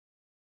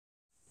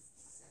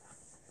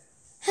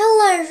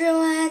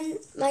everyone,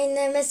 my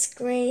name is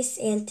Grace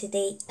and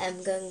today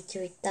I'm going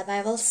to read the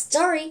Bible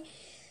story.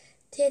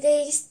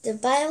 Today's the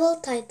Bible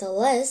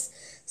title is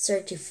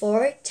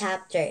 34th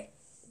chapter,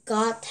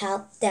 God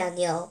helped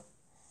Daniel.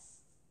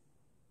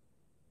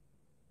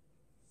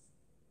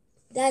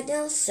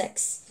 Daniel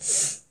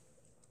 6.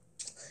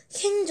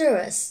 King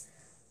Darius.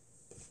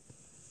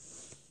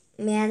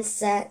 Man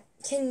said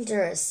King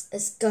Darius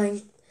is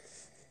going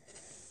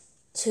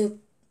to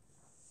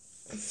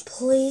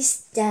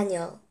place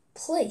Daniel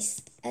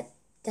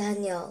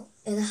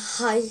in a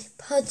high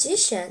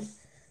position,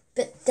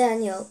 but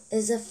Daniel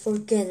is a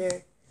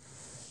foreigner.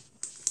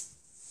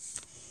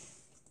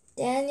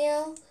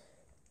 Daniel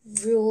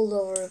ruled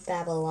over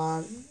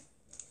Babylon.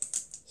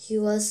 He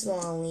was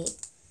lonely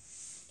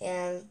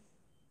and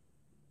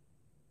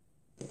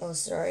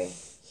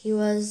he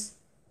was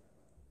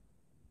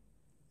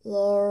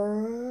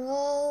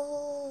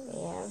loyal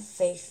and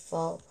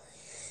faithful.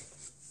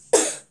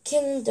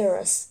 King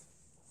Darius,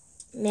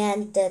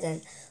 man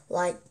didn't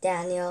like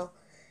Daniel.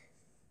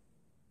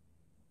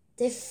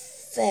 They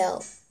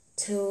failed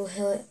to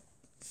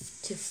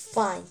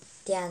find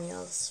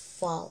Daniel's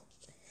fault.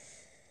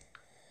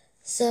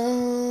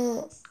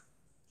 So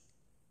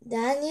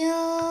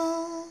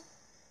Daniel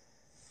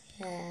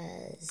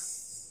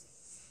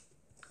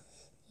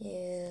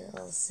you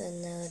also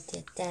know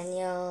that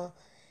Daniel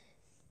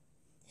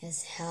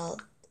has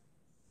helped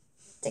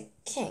the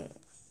king.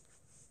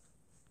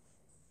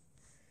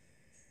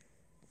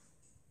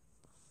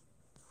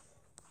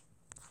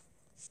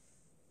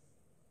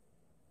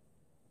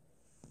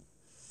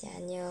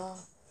 Daniel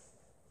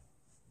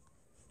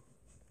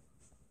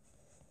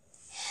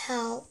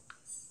helped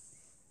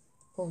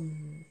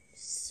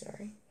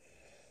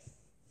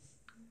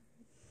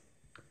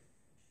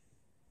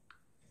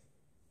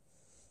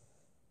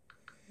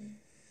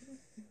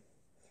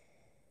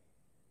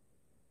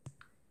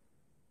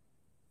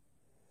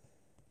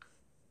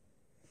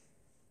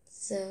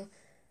So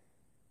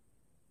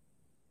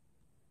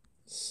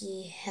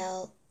he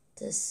helped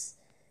this.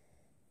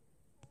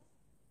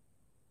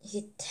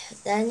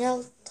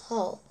 Daniel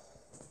told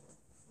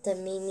the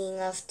meaning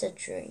of the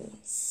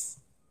dreams.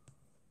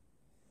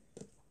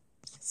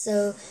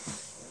 So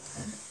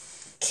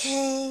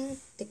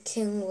the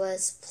king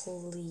was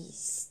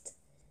pleased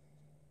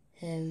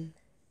him.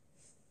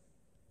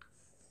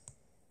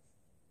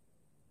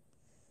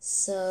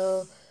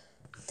 So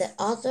the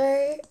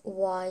other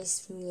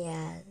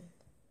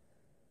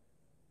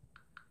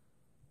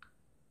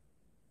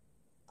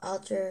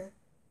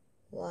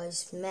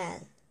wise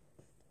man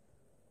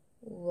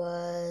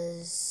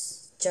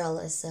was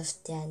jealous of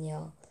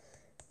Daniel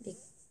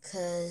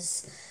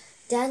because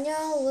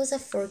Daniel was a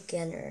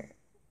foreigner.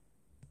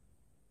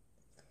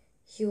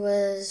 He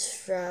was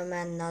from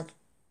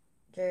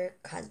another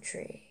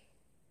country.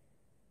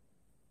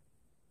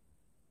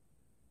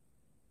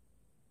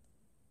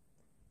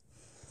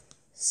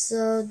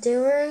 So they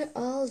were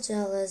all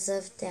jealous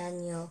of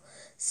Daniel,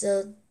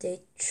 so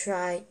they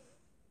tried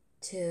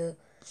to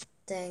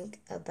think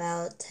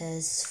about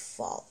his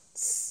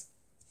faults.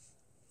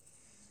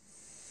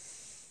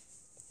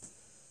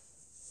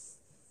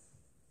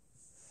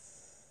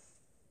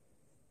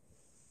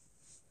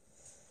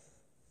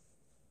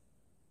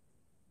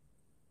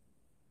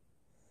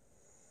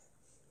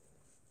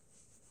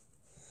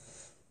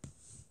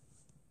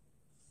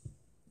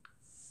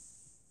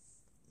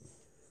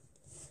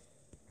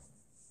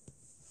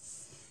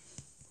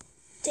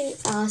 They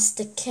asked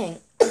the king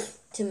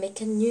to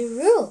make a new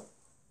rule.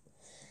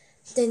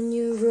 The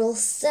new rule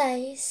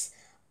says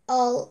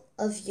all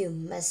of you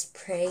must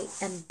pray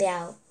and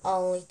bow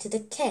only to the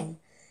king.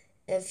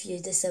 If you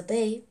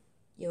disobey,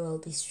 you will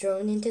be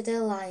thrown into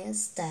the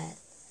lion's den.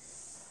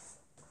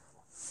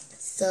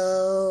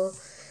 So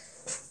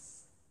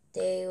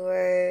they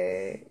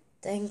were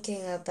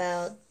thinking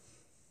about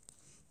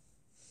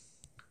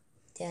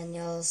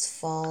Daniel's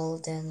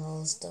fault and all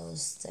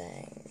those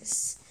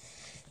things.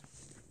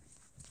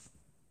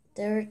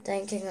 They were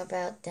thinking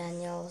about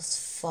Daniel's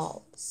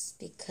faults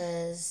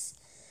because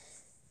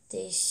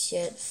they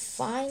should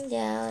find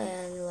out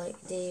and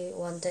they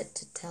wanted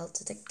to tell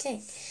to the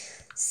king.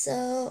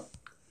 So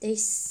they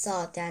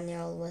saw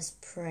Daniel was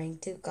praying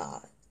to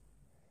God.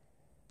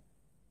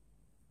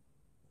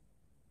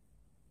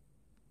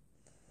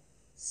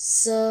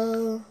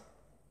 So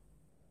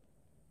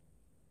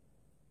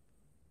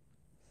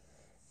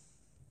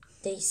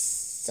they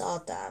saw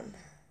them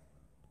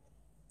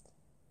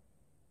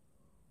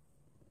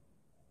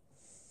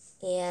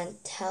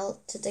and tell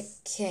to the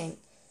king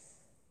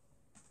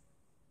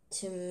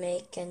to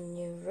make a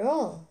new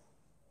rule.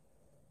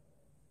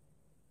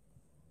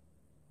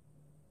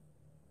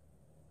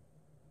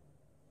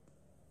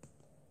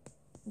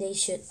 They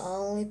should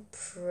only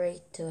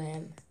pray to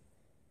him.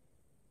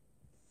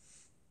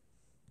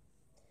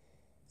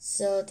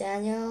 So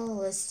Daniel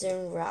was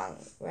doing wrong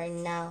right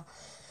now.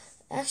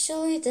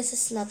 Actually, this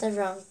is not a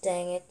wrong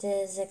thing. It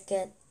is a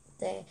good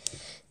thing.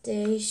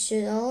 They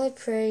should only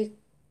pray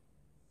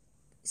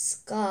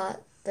God,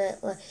 but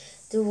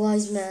the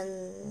wise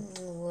man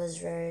was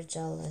very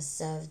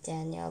jealous of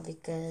Daniel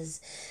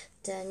because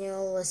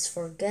Daniel was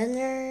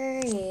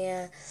forgoner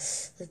and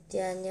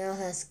Daniel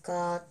has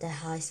got the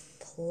highest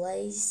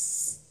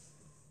place.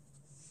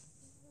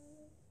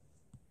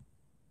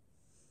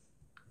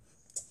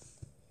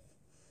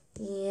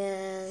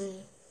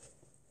 And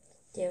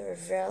they were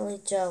very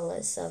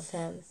jealous of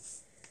him.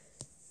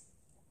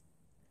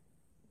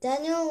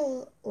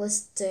 Daniel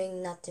was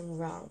doing nothing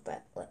wrong,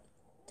 but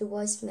the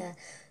wise man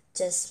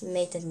just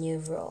made a new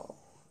rule.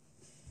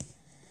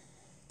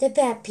 The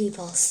bad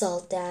people saw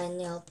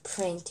Daniel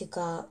praying to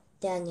God.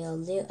 Daniel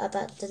knew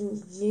about the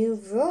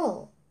new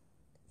rule,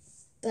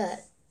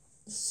 but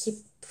he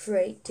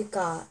prayed to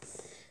God.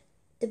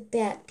 The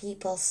bad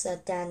people saw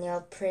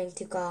Daniel praying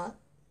to God.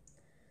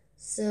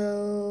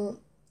 So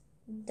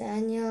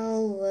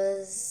Daniel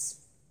was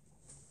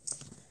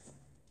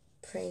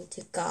praying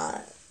to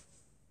God.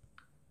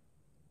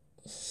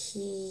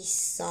 He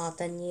saw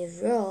the new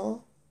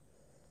rule.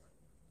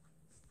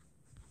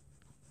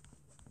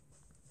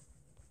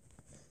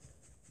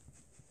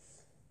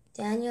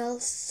 Daniel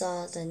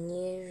saw the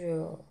new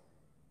rule.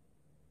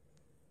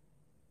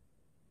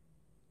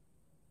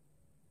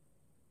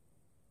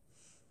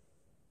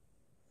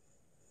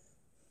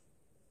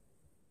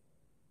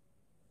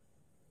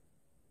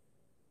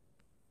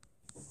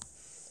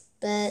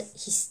 But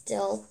he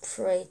still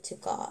prayed to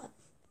God.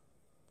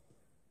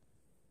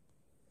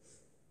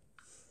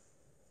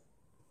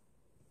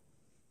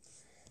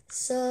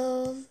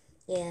 So,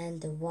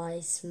 and the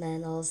wise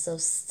man also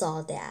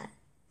saw that.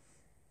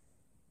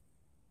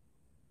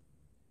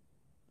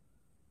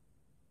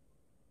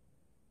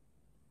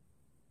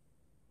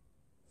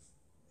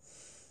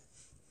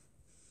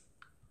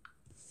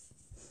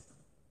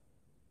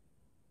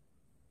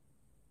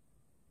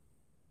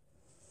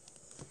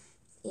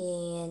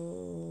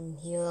 And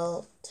he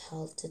will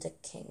tell to the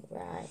king,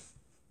 right?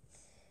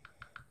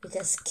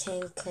 Because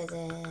king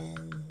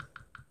couldn't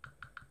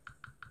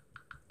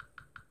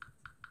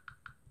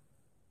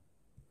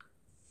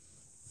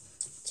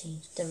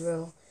change the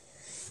rule.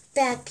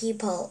 Bad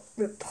people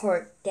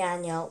report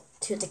Daniel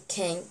to the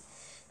king.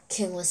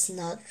 King was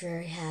not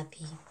very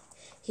happy.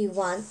 He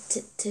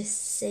wanted to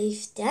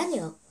save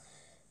Daniel,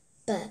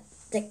 but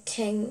the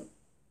king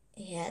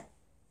had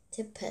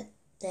to put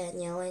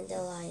Daniel in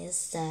the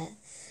lion's den.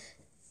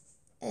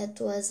 It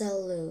was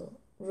a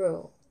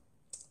rule.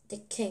 The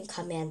king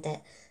commanded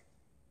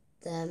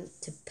them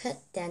to put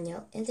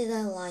Daniel into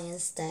the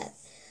lion's den.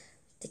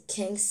 The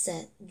king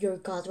said, "Your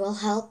God will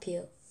help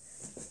you."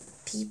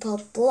 People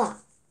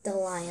blocked the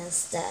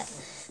lion's den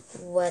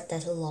with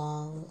a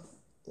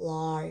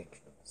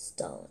large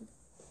stone.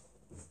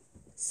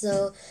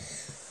 So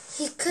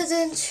he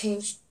couldn't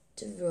change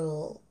the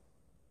rule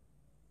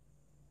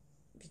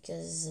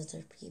because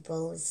other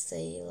people would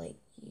say,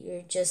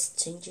 you're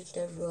just changing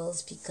the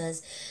rules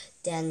because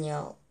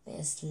Daniel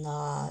is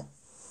not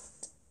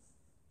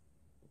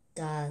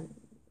done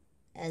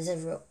as a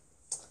rule.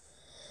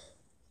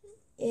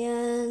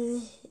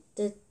 And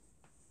the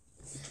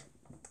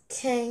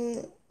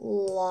king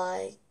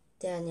liked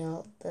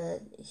Daniel,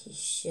 but he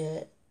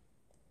should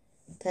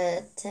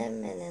put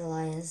him in a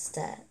lion's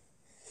den.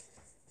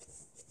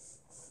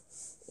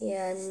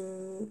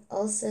 And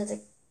also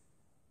the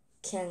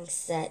king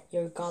said,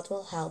 "Your God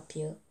will help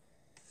you."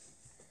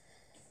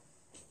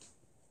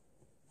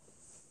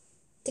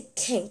 The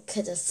king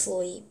couldn't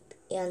sleep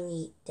and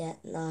eat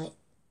that night.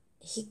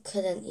 He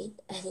couldn't eat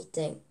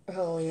anything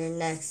earlier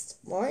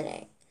next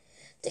morning.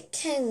 The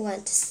king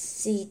went to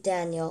see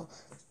Daniel.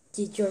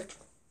 "Did your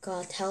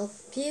God help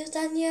you,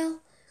 Daniel?"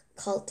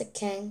 called the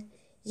king.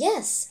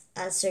 "Yes,"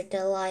 answered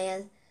the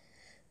lion.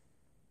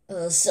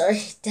 "Oh,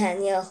 sorry,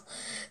 Daniel.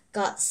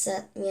 God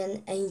sent me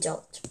an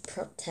angel to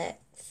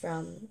protect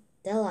from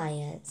the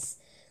lions.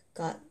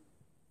 God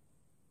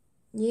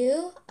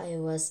knew I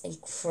was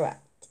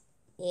incorrect,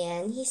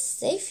 and he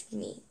saved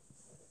me."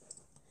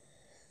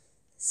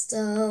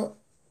 So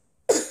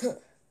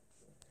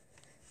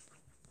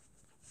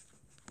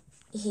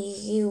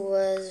he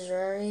was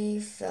really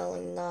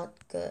feeling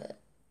not good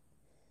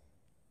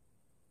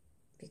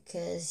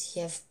because he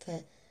had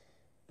put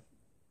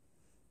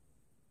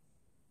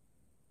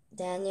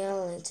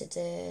Daniel into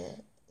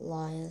the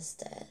lion's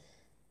den.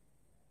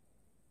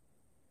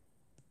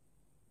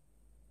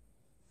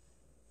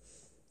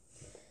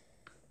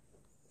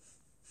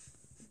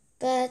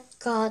 But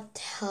God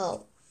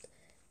helped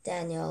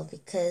Daniel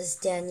because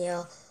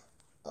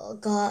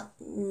God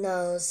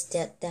knows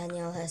that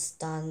Daniel has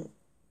done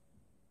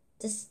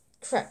this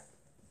correct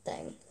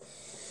thing.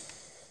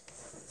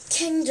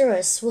 King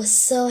Darius was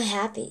so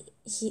happy.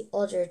 He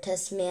ordered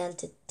his men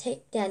to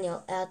take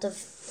Daniel out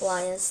of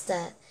lion's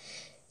den.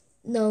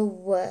 No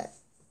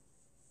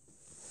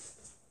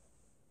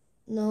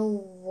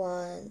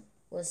one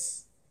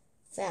was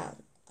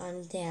found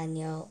on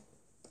Daniel.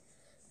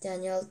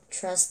 Daniel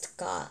trusted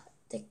God.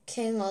 The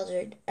king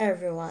ordered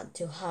everyone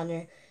to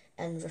honor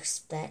and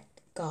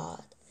respect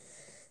God.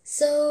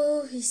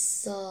 So he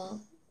saw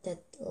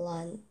that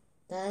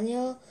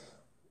Daniel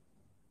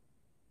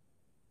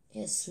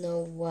his no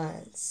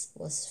once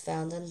was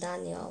found on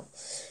Daniel,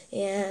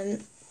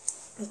 and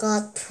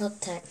God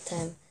protect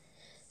him.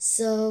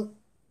 So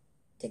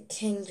the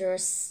king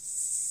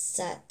just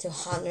said to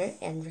honor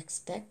and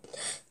respect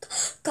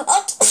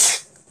God.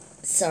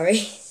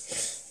 Sorry.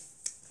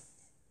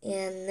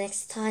 And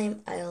next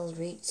time I'll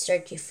read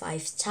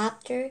 35th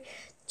chapter.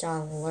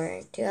 Don't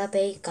learn to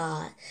obey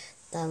God.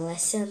 Then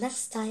let's see you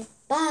next time.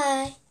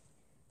 Bye.